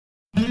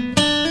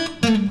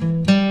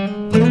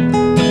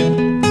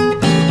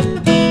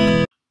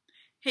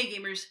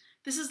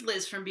This is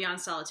Liz from Beyond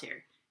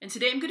Solitaire, and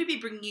today I'm going to be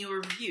bringing you a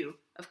review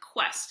of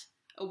Quest: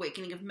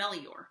 Awakening of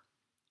Melior.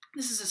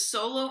 This is a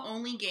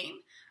solo-only game.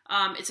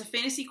 It's a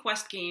fantasy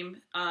quest game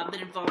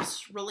that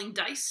involves rolling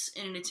dice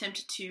in an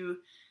attempt to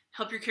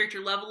help your character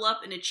level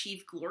up and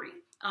achieve glory.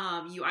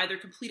 You either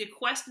complete a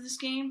quest in this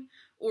game,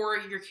 or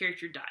your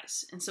character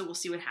dies, and so we'll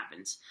see what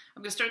happens.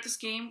 I'm going to start this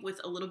game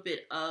with a little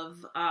bit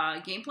of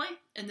gameplay,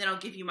 and then I'll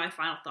give you my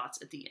final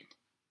thoughts at the end.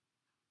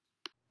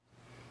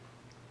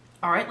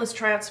 Alright, let's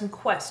try out some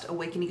Quest: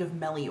 Awakening of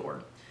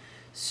Melior.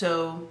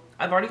 So,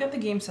 I've already got the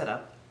game set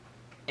up,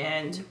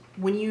 and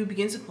when you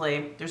begin to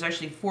play, there's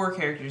actually 4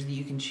 characters that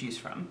you can choose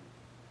from.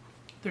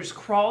 There's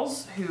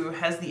Krawls, who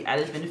has the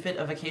added benefit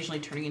of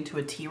occasionally turning into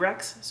a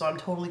T-Rex, so I'm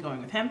totally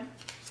going with him.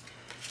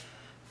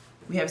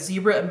 We have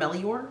Zebra and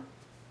Melior,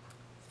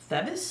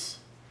 Thevis,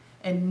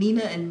 and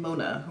Nina and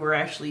Mona, who are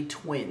actually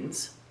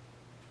twins.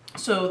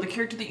 So the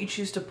character that you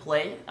choose to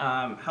play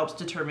helps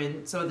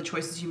determine some of the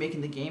choices you make in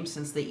the game,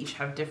 since they each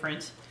have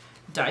different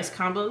dice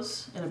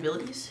combos and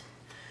abilities.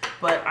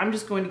 But I'm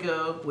just going to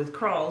go with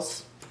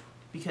Krawls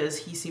because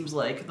he seems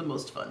like the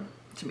most fun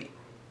to me.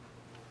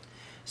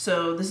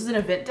 So this is an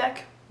event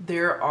deck.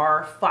 There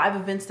are 5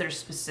 events that are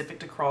specific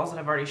to Krawls that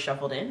I've already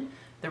shuffled in.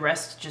 The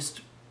rest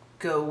just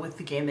go with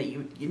the game that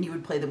you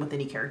would play them with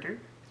any character.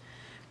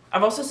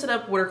 I've also set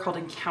up what are called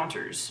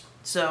encounters.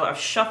 So I've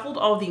shuffled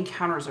all of the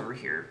encounters over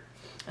here,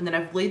 and then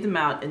I've laid them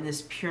out in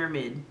this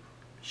pyramid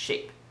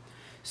shape.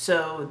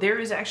 So there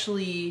is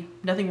actually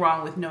nothing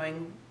wrong with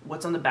knowing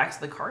what's on the backs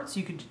of the cards.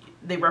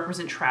 They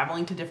represent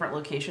traveling to different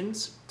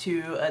locations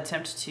to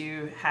attempt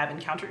to have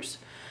encounters.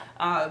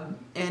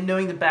 And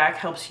knowing the back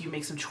helps you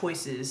make some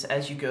choices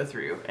as you go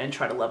through and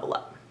try to level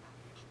up.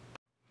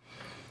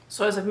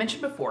 So as I've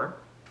mentioned before,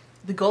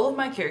 the goal of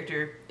my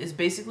character is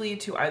basically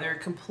to either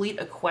complete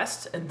a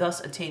quest and thus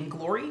attain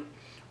glory,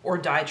 or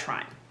die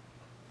trying.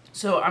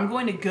 So I'm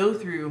going to go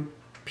through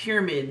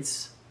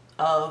pyramids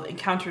of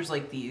encounters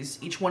like these.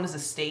 Each one is a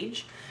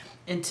stage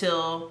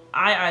until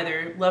I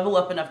either level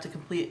up enough to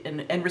complete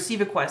and receive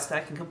a quest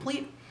that I can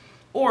complete,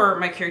 or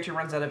my character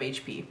runs out of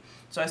HP.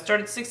 So I start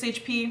at 6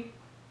 HP.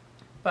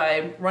 If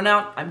I run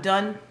out, I'm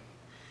done.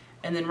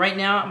 And then right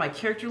now my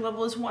character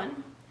level is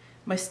 1.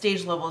 My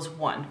stage level is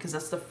 1, because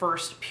that's the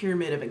first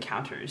pyramid of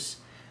encounters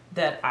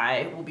that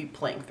I will be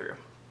playing through.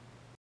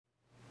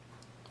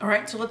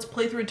 Alright, so let's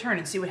play through a turn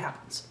and see what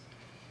happens.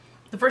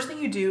 The first thing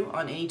you do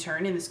on any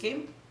turn in this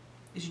game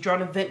is you draw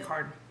an event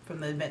card from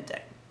the event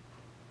deck.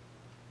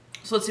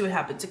 So let's see what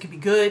happens. It can be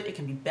good, it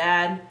can be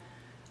bad.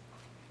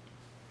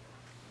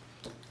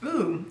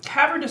 Ooh,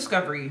 Cavern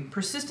Discovery,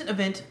 Persistent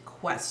Event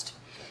Quest.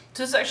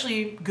 So this is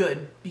actually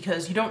good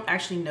because you don't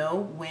actually know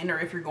when or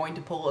if you're going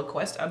to pull a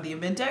quest out of the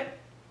event deck.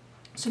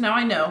 So now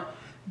I know,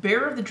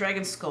 Bearer of the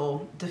Dragon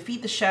Skull,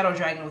 defeat the Shadow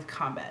Dragon with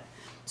combat.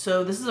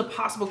 So this is a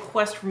possible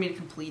quest for me to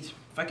complete.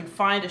 If I can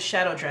find a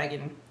Shadow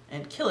Dragon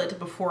and kill it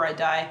before I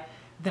die,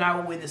 then I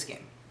will win this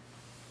game.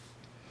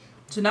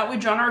 So now we've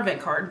drawn our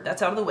event card,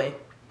 that's out of the way.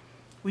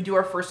 We do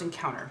our first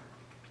encounter.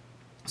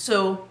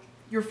 So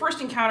your first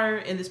encounter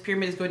in this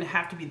pyramid is going to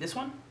have to be this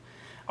one.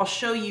 I'll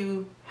show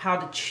you how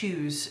to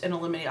choose and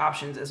eliminate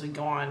options as we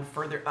go on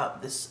further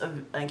up this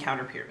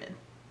encounter pyramid.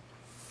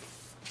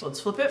 So let's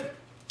flip it.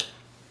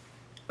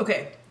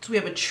 Okay, so we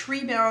have a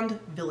tree-bound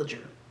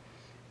villager.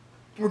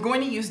 We're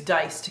going to use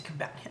dice to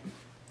combat him.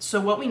 So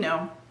what we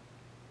know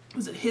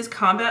is that his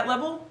combat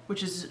level,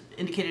 which is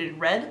indicated in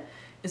red,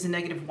 is a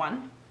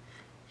 -1.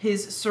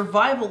 His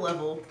survival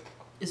level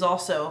is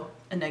also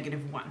a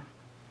 -1.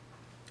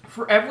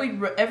 For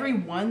every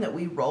one that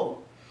we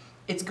roll,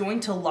 it's going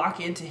to lock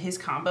into his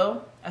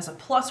combo as a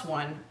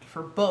 +1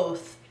 for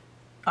both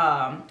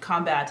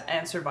combat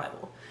and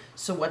survival.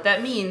 So what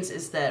that means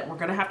is that we're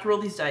going to have to roll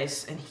these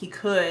dice, and he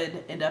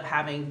could end up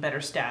having better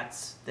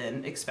stats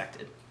than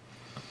expected.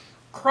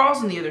 Krawls,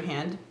 on the other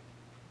hand,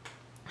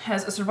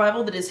 has a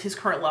survival that is his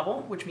current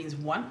level, which means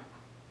 1.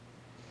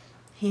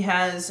 He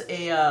has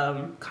a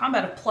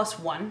combat of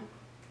 +1,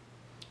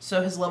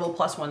 so his level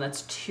 +1,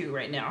 that's 2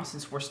 right now,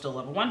 since we're still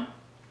level 1.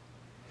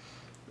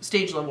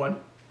 Stage level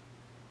 1.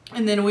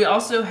 And then we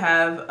also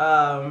have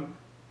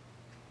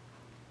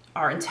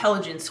our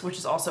intelligence, which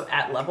is also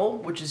at level,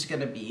 which is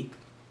going to be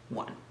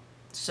 1.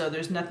 So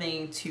there's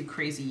nothing too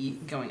crazy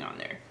going on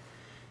there.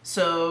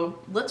 So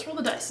let's roll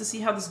the dice to see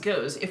how this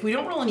goes. If we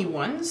don't roll any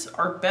 1s,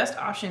 our best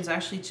option is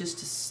actually just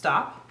to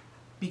stop,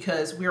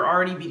 because we're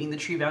already beating the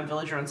tree-bound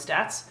villager on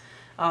stats.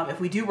 If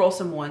we do roll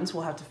some 1s,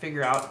 we'll have to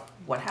figure out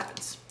what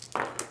happens.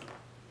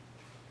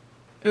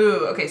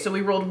 Ooh, okay, so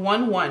we rolled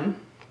 1, 1.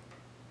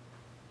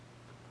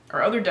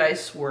 Our other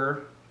dice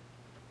were...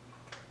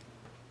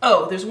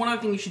 Oh, there's one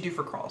other thing you should do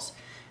for Krawls.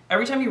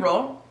 Every time you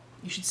roll,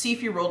 you should see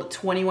if you rolled a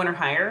 21 or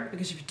higher,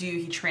 because if you do,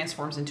 he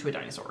transforms into a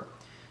dinosaur.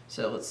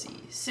 So let's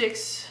see,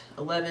 6,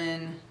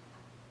 11,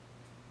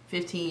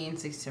 15,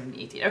 16, 17,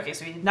 18. Okay,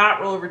 so he did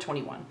not roll over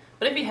 21.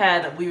 But if he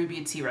had, we would be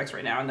a T-Rex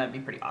right now, and that'd be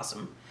pretty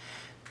awesome.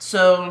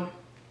 So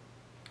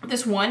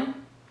this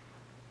one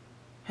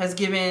has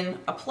given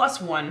a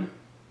 +1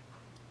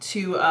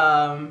 to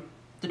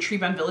the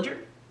tree-bound villager.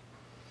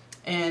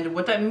 And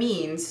what that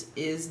means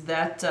is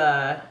that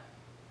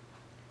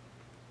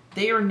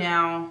they are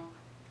now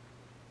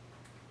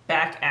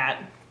back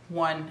at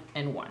 1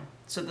 and 1.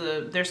 So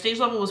their stage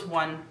level was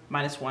 1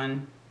 minus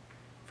 1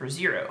 for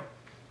 0.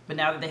 But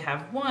now that they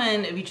have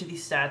 1 of each of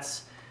these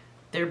stats,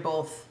 they're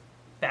both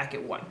back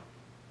at 1.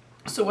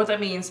 So what that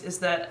means is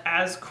that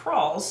as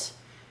crawls,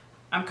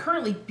 I'm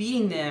currently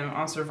beating them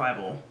on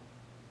survival,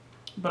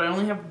 but I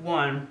only have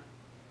 1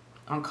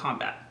 on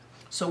combat.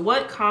 So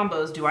what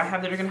combos do I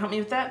have that are going to help me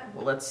with that?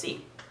 Well, let's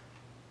see.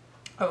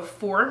 I have a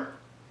 4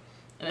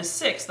 and a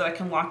 6 that I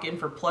can lock in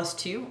for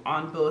 +2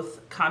 on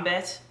both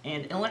combat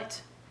and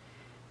intellect.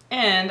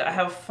 And I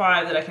have a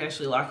 5 that I can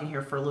actually lock in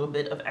here for a little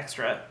bit of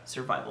extra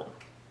survival.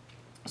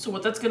 So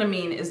what that's going to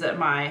mean is that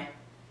my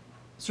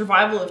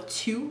survival of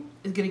 2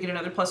 is going to get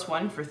another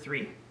 +1 for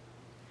 3.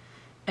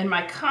 And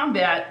my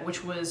combat,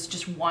 which was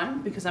just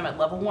 1 because I'm at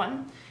level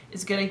 1,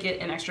 is going to get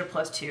an extra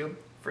 +2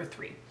 for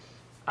 3.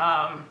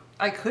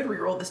 I could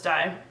reroll this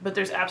die, but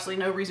there's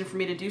absolutely no reason for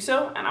me to do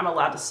so, and I'm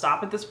allowed to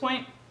stop at this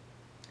point.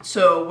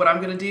 So what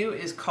I'm going to do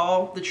is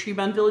call the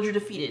Treebound Villager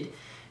defeated.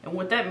 And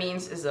what that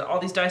means is that all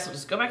these dice will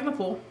just go back in the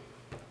pool.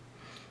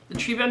 The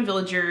Treebound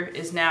Villager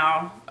is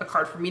now a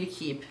card for me to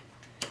keep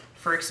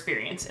for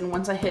experience. And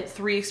once I hit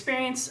 3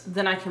 experience,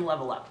 then I can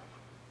level up.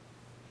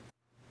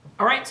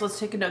 All right, so let's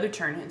take another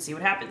turn and see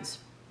what happens.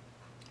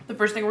 The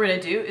first thing we're going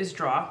to do is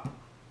draw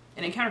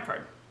an encounter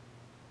card,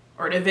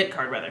 or an event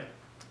card rather.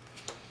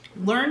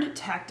 Learned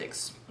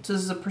Tactics. So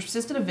this is a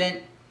persistent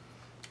event,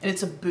 and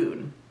it's a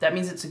boon. That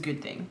means it's a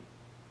good thing.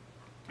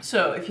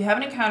 So if you have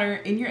an encounter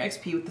in your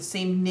XP with the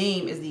same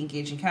name as the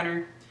engaged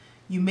encounter,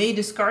 you may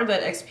discard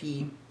that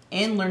XP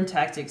and learn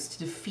tactics to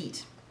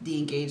defeat the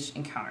engaged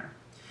encounter.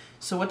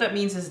 So what that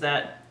means is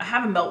that I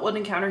have a Meltwood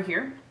encounter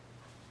here.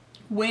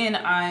 When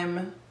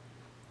I'm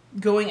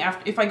going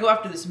after, if I go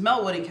after this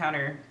Meltwood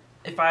encounter,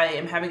 if I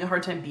am having a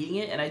hard time beating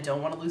it and I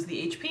don't want to lose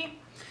the HP,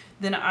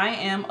 then I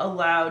am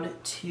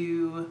allowed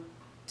to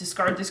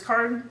discard this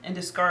card and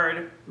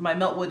discard my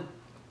Meltwood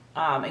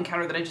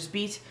encounter that I just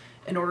beat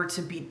in order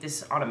to beat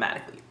this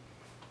automatically.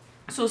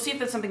 So we'll see if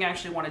that's something I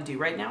actually want to do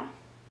right now.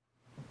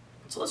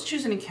 So let's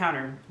choose an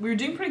encounter. We were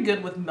doing pretty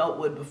good with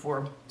Meltwood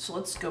before, so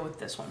let's go with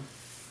this one.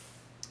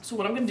 So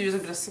what I'm going to do is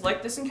I'm going to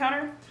select this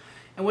encounter,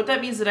 and what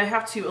that means is that I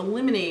have to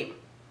eliminate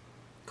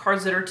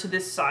cards that are to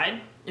this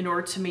side in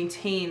order to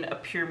maintain a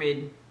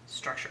pyramid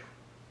structure.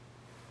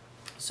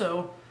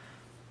 So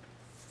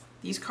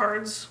these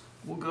cards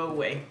will go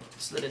away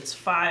so that it's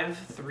 5,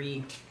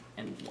 3,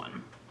 and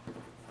 1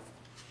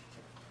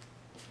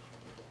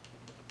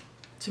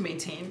 to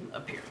maintain a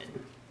pyramid.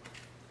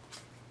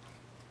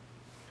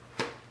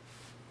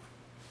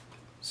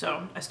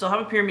 So I still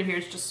have a pyramid here,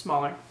 it's just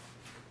smaller.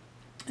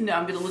 And now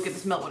I'm going to look at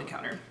this Meltwood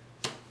encounter.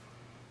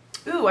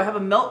 Ooh, I have a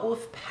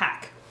Meltwolf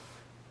pack.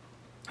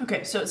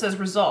 Okay, so it says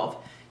resolve.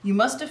 You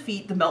must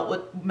defeat the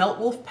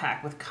Meltwolf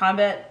pack with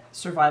combat,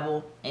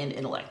 survival, and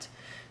intellect.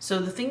 So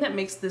the thing that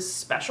makes this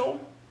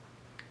special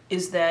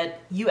is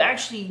that you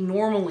actually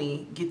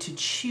normally get to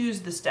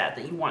choose the stat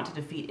that you want to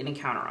defeat an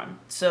encounter on.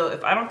 So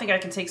if I don't think I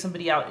can take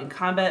somebody out in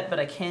combat, but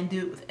I can do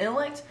it with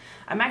intellect,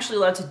 I'm actually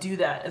allowed to do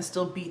that and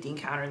still beat the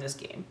encounter in this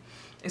game.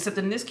 Except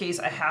in this case,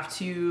 I have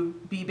to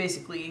be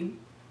basically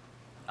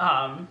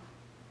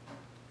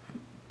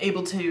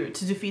able to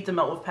defeat the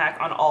Meltwolf pack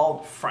on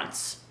all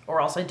fronts,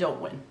 or else I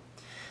don't win.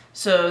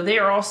 So they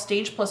are all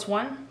stage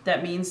 +1.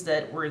 That means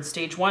that we're in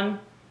stage 1,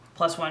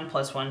 +1,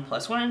 +1,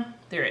 +1.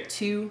 They're at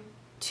 2,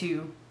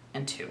 2,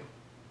 and 2.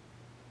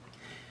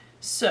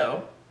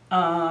 So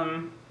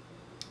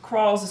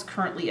Crawls is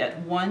currently at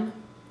 1,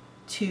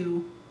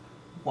 2,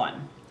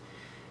 1.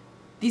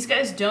 These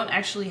guys don't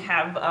actually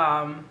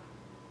have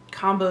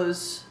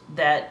combos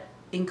that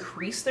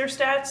increase their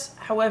stats.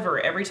 However,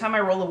 every time I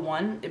roll a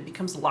 1, it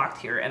becomes locked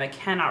here and I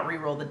cannot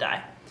re-roll the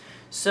die.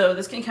 So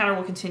this encounter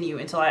will continue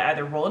until I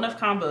either roll enough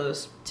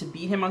combos to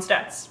beat him on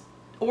stats,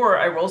 or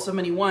I roll so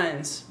many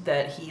 1s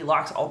that he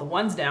locks all the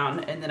 1s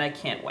down and then I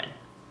can't win.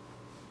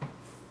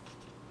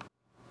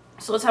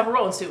 So let's have a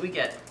roll and see what we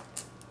get.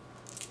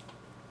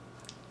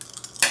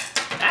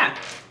 Ah,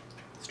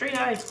 straight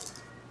eye.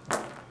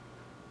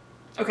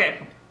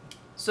 Okay,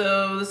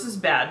 so this is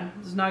bad.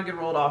 This is not a good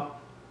roll at all,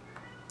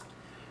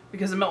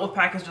 because the Meltwolf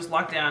pack is just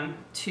locked down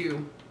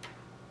 2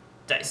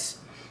 dice.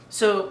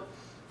 So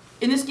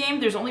in this game,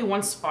 there's only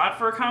 1 spot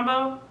for a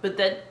combo, but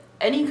that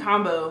any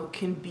combo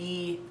can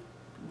be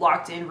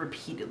locked in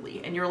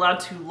repeatedly, and you're allowed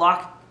to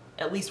lock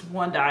at least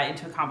 1 die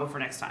into a combo for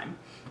next time.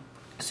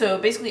 So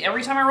basically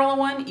every time I roll a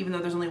 1, even though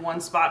there's only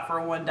 1 spot for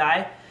a 1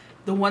 die,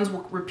 the 1s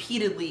will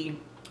repeatedly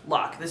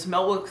lock. This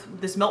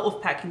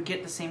Meltwolf pack can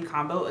get the same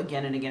combo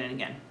again and again and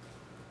again.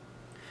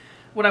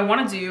 What I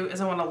want to do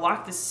is I want to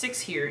lock this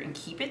 6 here and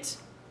keep it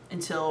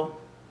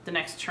until the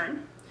next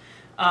turn.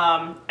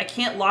 I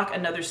can't lock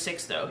another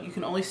 6 though. You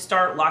can only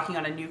start locking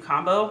on a new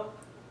combo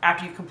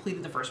after you've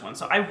completed the first one.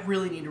 So I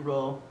really need to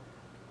roll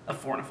a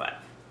 4 and a 5.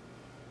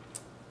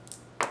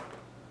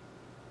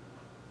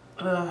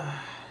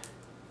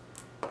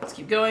 Let's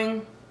keep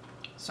going.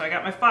 So I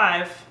got my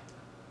 5.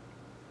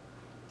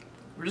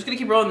 We're just gonna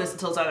keep rolling this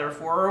until it's either a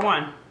 4 or a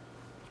 1.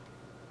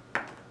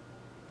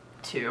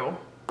 2,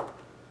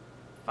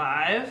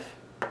 5,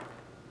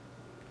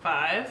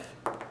 5,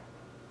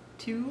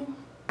 2,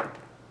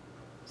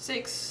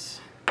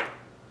 6,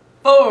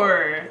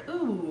 4.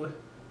 Ooh,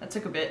 that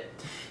took a bit.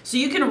 So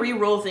you can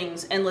re-roll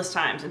things endless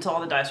times until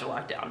all the dice are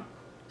locked down.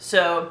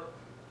 So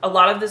a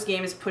lot of this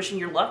game is pushing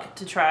your luck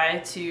to try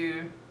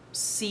to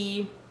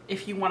see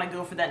if you want to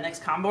go for that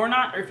next combo or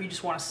not, or if you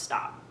just want to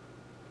stop.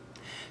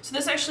 So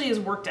this actually has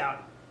worked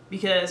out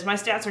because my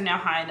stats are now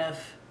high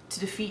enough to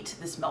defeat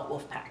this Melt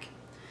Wolf pack.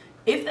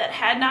 If that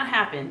had not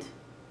happened,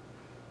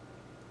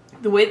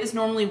 the way this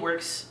normally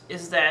works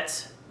is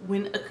that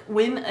when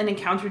an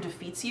encounter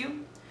defeats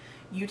you,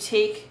 you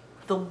take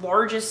the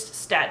largest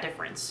stat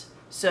difference.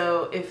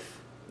 So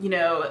if, you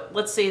know,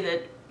 let's say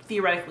that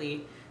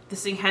theoretically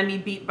this thing had me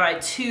beat by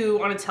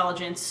 2 on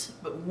intelligence,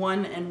 but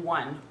 1 and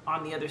 1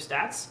 on the other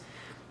stats,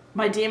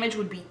 my damage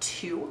would be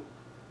 2,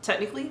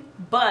 technically.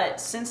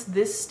 But since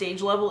this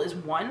stage level is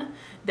 1,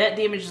 that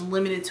damage is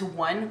limited to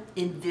 1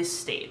 in this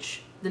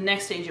stage. The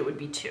next stage it would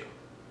be 2.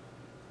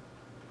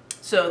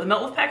 So the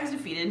Melt Wolf pack is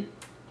defeated.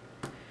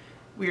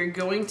 We're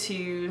going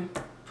to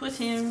put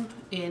him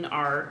in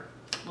our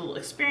little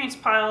experience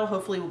pile.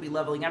 Hopefully we'll be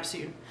leveling up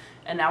soon.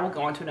 And now we'll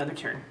go on to another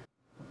turn.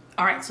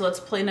 All right, so let's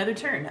play another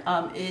turn.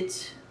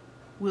 It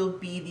will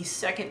be the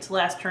second to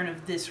last turn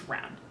of this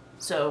round.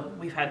 So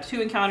we've had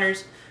 2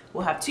 encounters,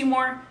 we'll have 2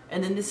 more,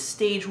 and then this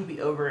stage will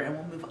be over and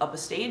we'll move up a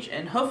stage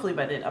and hopefully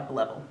by then up a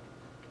level.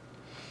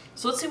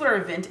 So let's see what our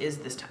event is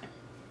this time.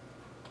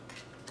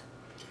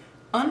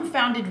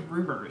 Unfounded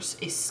Rumors,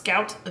 a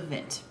scout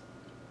event.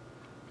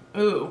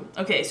 Ooh,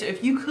 okay, so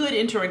if you could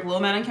enter a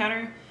glow mount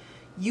encounter,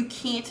 you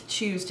can't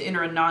choose to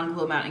enter a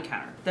non-glow mount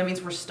encounter. That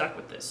means we're stuck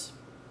with this.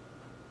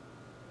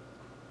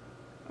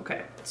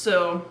 Okay,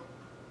 so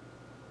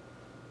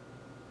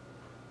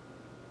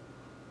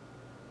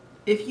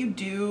if you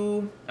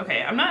do,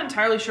 okay, I'm not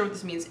entirely sure what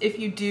this means. If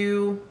you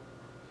do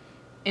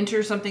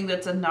enter something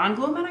that's a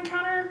non-glow mount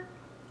encounter,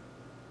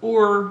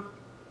 or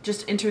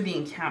just enter the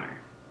encounter.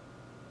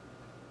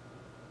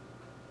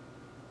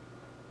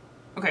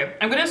 Okay,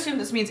 I'm gonna assume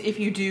this means if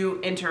you do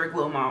enter a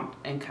glow mount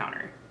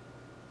encounter.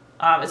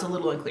 It's a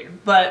little unclear,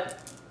 but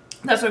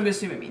that's what I'm gonna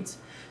assume it means.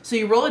 So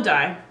you roll a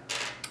die.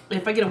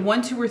 If I get a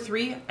 1, 2, or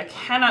 3, I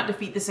cannot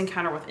defeat this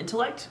encounter with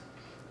intellect.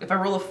 If I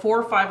roll a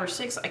 4, 5, or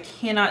 6, I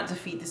cannot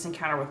defeat this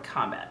encounter with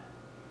combat.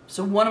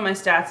 So one of my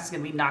stats is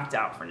gonna be knocked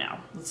out for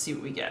now. Let's see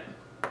what we get.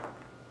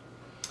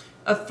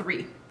 A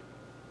 3.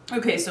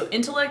 Okay, so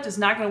intellect is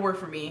not gonna work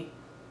for me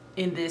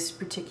in this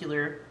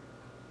particular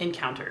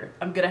encounter.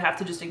 I'm gonna have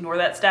to just ignore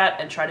that stat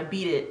and try to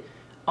beat it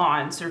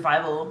on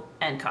survival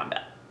and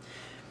combat.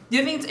 The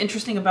other thing that's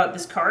interesting about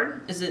this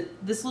card is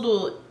that this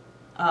little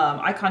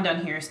icon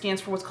down here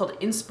stands for what's called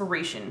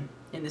inspiration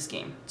in this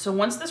game. So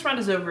once this round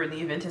is over and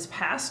the event has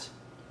passed,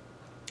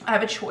 I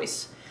have a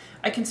choice.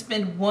 I can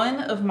spend one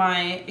of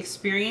my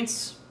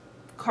experience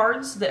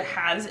cards that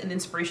has an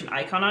inspiration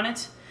icon on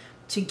it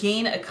to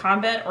gain a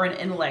combat or an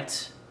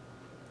intellect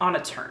on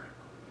a turn.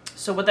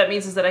 So what that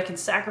means is that I can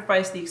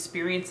sacrifice the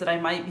experience that I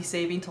might be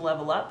saving to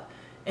level up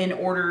in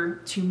order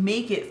to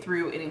make it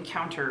through an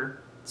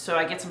encounter, so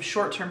I get some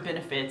short-term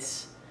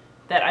benefits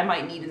that I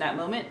might need in that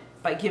moment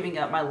by giving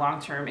up my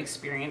long-term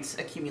experience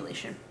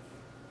accumulation.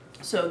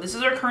 So this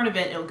is our current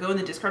event. It'll go in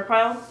the discard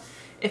pile.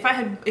 If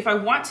I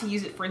want to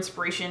use it for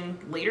inspiration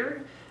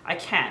later, I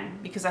can,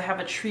 because I have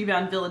a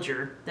tree-bound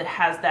villager that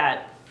has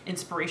that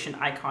inspiration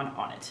icon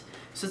on it.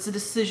 So it's a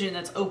decision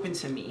that's open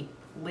to me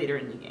later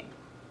in the game.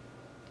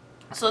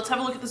 So let's have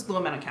a look at this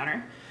glow mount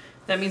encounter.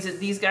 That means that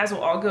these guys will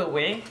all go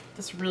away.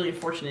 That's really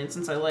unfortunate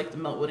since I like the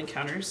Meltwood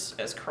encounters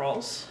as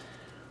crawls.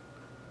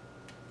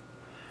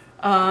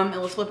 And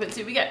let's flip it and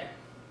see what we get.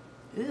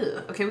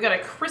 Ugh. Okay, we got a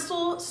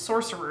Crystal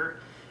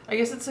Sorcerer. I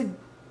guess it's a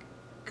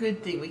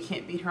good thing we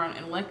can't beat her on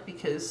intellect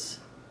because,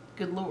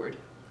 good lord.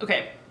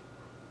 Okay.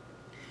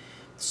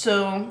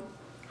 So,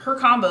 her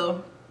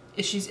combo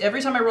is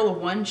every time I roll a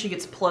 1, she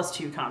gets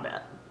 +2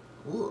 combat.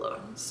 Ugh.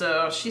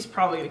 So, she's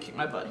probably gonna kick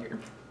my butt here.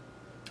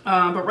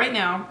 But right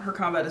now, her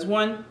combat is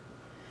 1.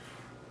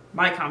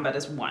 My combat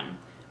is 1.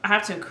 I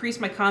have to increase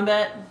my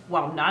combat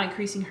while not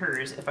increasing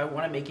hers if I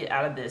want to make it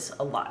out of this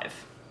alive.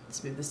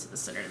 Let's move this to the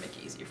center to make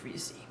it easier for you to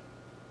see.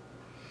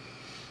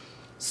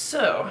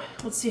 So,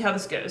 let's see how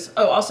this goes.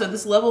 Oh, also,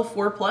 this level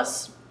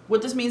 4+,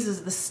 what this means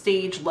is the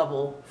stage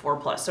level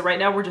 4+. So right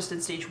now we're just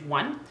in stage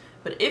 1,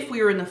 but if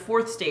we were in the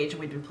 4th stage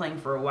and we'd been playing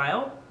for a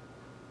while,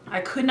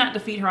 I could not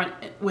defeat her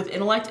with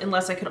intellect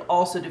unless I could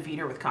also defeat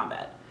her with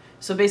combat.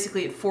 So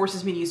basically it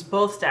forces me to use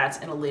both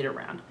stats in a later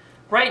round.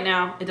 Right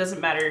now, it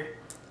doesn't matter.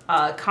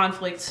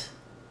 Combat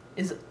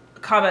is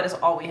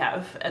all we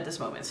have at this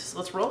moment. So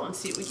let's roll and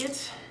see what we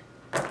get.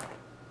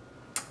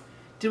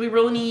 Did we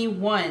roll any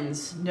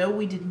 1s? No,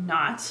 we did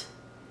not.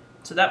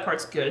 So that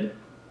part's good.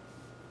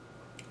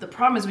 The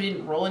problem is we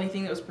didn't roll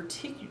anything that was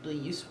particularly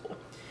useful.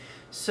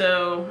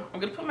 So I'm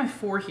gonna put my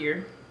 4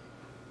 here.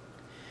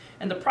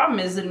 And the problem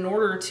is that in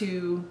order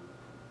to,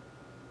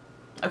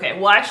 okay,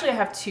 well actually I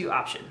have 2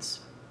 options.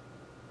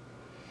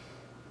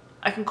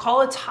 I can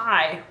call a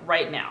tie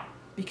right now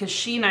because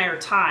she and I are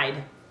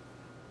tied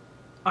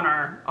on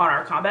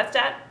our combat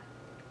stat.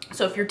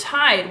 So if you're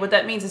tied, what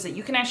that means is that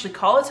you can actually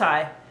call a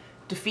tie,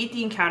 defeat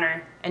the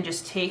encounter, and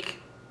just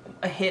take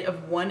a hit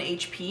of 1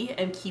 HP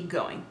and keep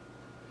going.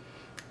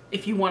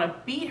 If you want to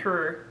beat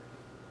her,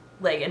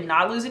 like, and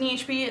not lose any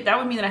HP, that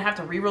would mean that I have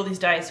to reroll these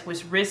dice,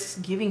 which risks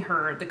giving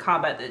her the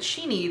combat that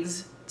she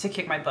needs to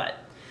kick my butt.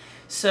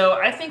 So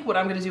I think what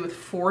I'm going to do with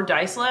 4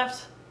 dice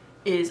left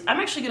is I'm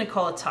actually going to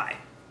call a tie.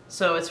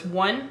 So it's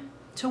 1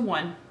 to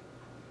 1.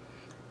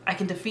 I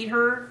can defeat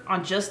her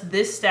on just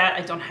this stat.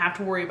 I don't have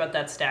to worry about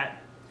that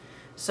stat.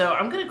 So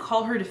I'm going to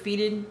call her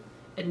defeated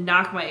and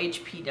knock my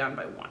HP down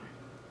by 1.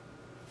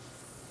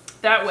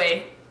 That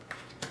way,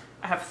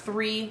 I have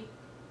 3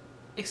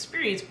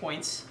 experience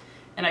points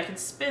and I can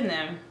spend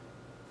them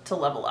to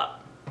level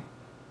up.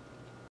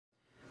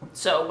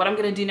 So what I'm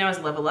going to do now is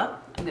level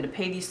up. I'm going to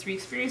pay these 3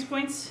 experience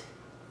points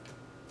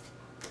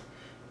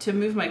to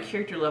move my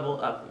character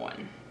level up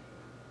 1.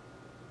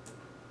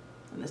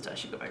 And this die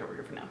should go back over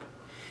here for now.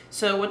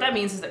 So what that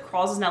means is that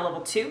Crawls is now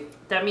level 2.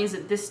 That means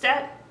that this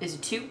stat is a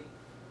 2.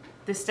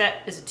 This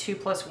stat is a 2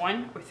 plus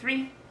 1, or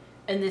 3.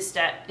 And this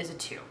stat is a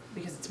 2,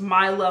 because it's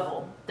my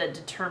level that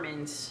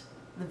determines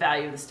the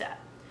value of the stat.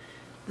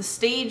 The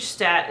stage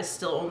stat is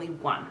still only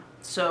 1.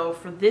 So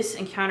for this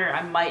encounter,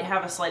 I might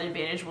have a slight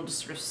advantage. We'll just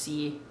sort of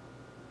see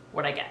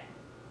what I get.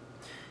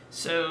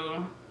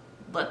 So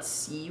let's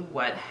see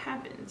what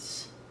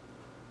happens.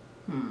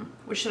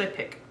 What should I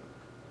pick?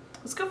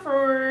 Let's go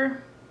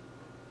for...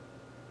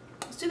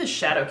 Let's do the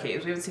Shadow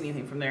Caves. We haven't seen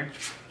anything from there.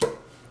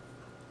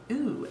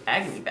 Ooh,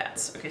 Agony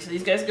Bats. Okay, so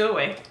these guys go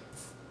away.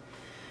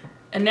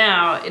 And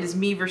now it is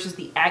me versus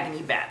the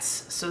Agony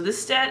Bats. So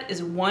this stat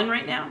is 1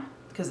 right now,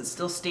 because it's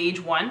still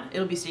stage 1.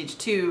 It'll be stage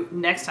 2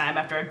 next time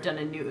after I've done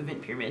a new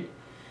event pyramid.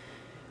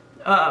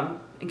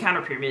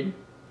 Encounter pyramid.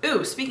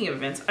 Ooh, speaking of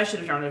events, I should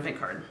have drawn an event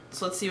card.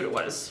 So let's see what it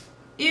was.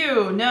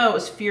 Ew, no, it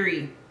was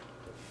Fury.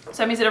 So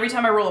that means that every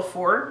time I roll a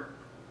 4,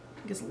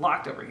 it gets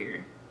locked over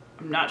here.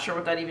 I'm not sure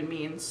what that even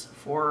means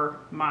for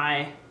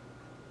my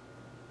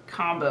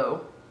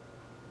combo.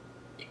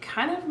 It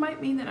kind of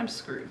might mean that I'm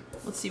screwed.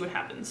 Let's see what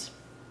happens.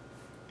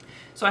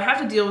 So I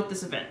have to deal with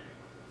this event.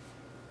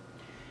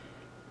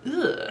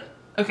 Ugh.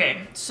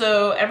 Okay,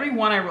 so every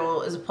 1 I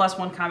roll is a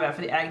 +1 combat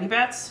for the Agony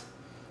Bats.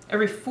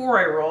 Every 4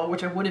 I roll,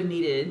 which I would have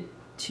needed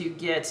to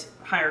get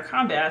higher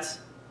combat,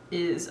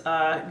 is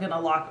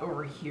gonna lock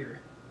over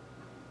here.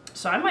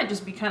 So I might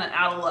just be kind of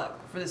out of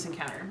luck for this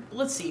encounter.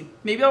 Let's see.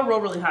 Maybe I'll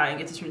roll really high and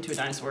get to turn into a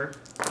dinosaur.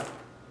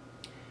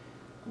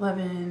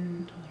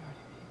 11.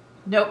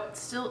 Nope,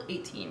 still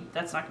 18.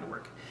 That's not going to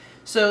work.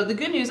 So the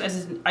good news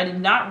is I did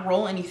not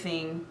roll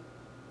anything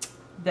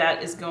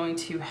that is going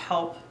to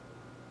help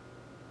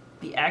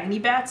the Agony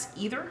Bats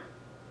either.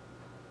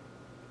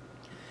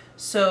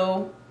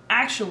 So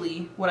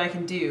actually what I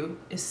can do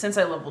is, since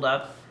I leveled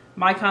up,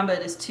 my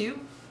combat is 2.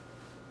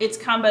 Its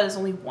combat is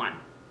only 1.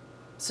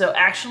 So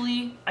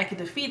actually, I could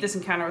defeat this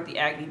encounter with the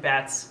Agony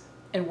Bats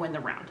and win the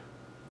round.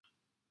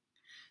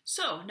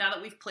 So now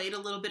that we've played a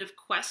little bit of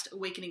Quest: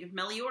 Awakening of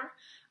Melior,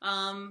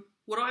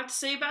 what do I have to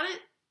say about it?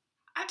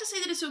 I have to say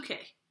that it's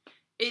okay.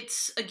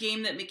 It's a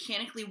game that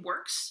mechanically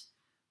works,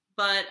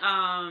 but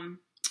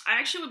I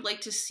actually would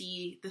like to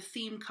see the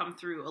theme come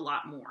through a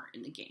lot more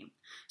in the game.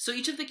 So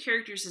each of the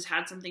characters has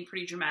had something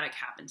pretty dramatic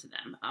happen to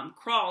them.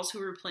 Crawls, who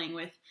we were playing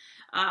with,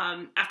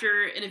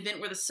 after an event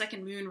where the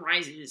second moon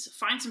rises,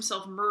 finds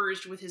himself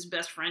merged with his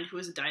best friend, who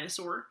is a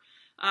dinosaur.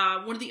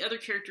 One of the other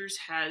characters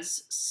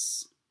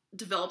has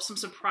developed some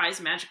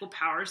surprise magical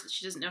powers that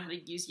she doesn't know how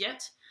to use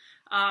yet.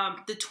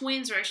 The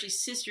twins are actually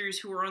sisters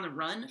who are on the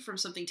run from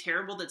something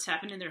terrible that's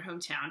happened in their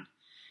hometown.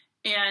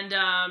 And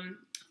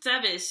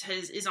Thevis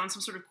is on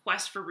some sort of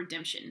quest for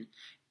redemption.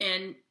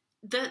 And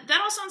that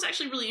all sounds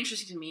actually really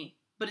interesting to me,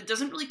 but it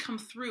doesn't really come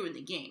through in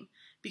the game,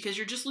 because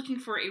you're just looking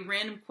for a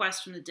random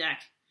quest from the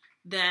deck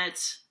that,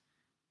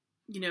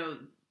 you know,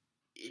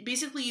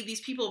 basically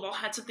these people have all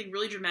had something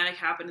really dramatic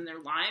happen in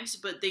their lives,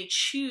 but they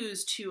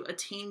choose to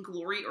attain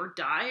glory or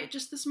die at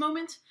just this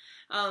moment.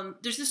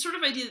 There's this sort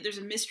of idea that there's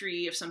a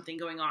mystery of something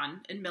going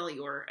on in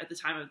Melior at the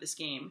time of this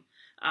game,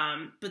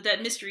 but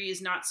that mystery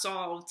is not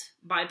solved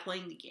by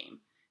playing the game.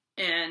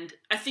 And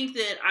I think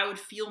that I would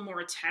feel more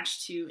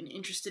attached to and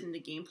interested in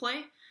the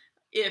gameplay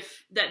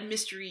if that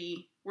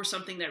mystery were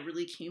something that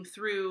really came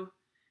through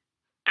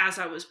as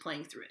I was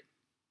playing through it.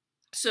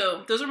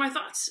 So those are my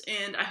thoughts,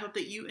 and I hope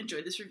that you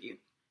enjoyed this review.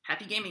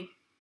 Happy gaming!